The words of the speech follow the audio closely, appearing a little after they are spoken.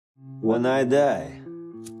When I die,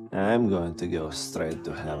 I'm going to go straight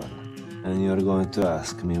to heaven. And you're going to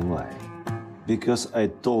ask me why. Because I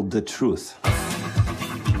told the truth.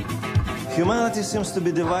 Humanity seems to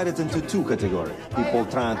be divided into two categories. People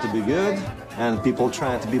trying to be good and people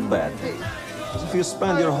trying to be bad. If you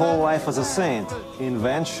spend your whole life as a saint,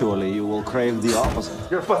 eventually you will crave the opposite.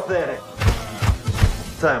 You're pathetic.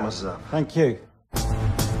 Time is up. Thank you.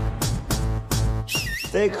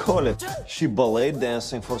 Take Holly. She ballet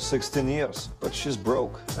dancing for 16 years, but she's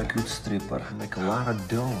broke. A good stripper, make a lot of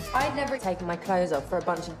dough. I'd never taken my clothes off for a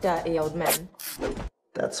bunch of dirty old men.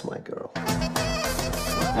 That's my girl.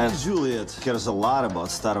 And Juliet cares a lot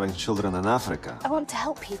about starving children in Africa. I want to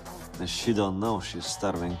help people. And she don't know she's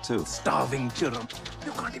starving too. Starving children?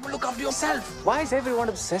 You can't even look after yourself. Why is everyone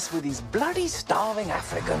obsessed with these bloody starving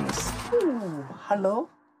Africans? Ooh, hello?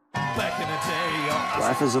 Back in the day,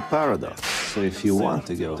 Life is a paradox. So if you want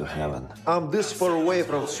to go to heaven, I'm this far away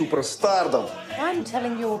from superstardom. I'm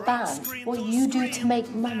telling your band what you do to make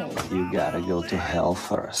money. you gotta go to hell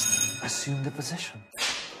first. Assume the position.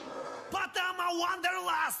 but I'm a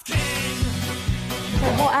wanderlust king.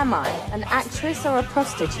 But what am I? An actress or a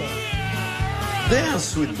prostitute? Dance,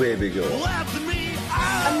 sweet baby girl. Let me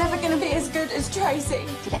I'm never going to be as good as Tracy.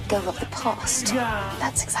 Let go of the past.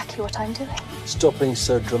 That's exactly what I'm doing. Stop being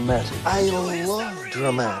so dramatic. I love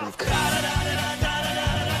dramatic.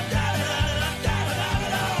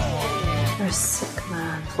 You're a sick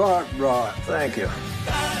man. Quite right. Thank you.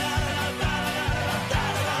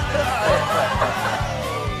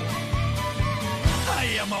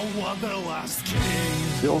 I am a wanderlust king.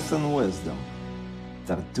 Filth and wisdom.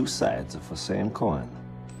 They're two sides of the same coin.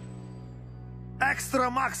 Extra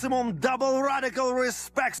maximum double radical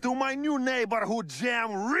respects to my new neighborhood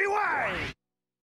jam. Rewind!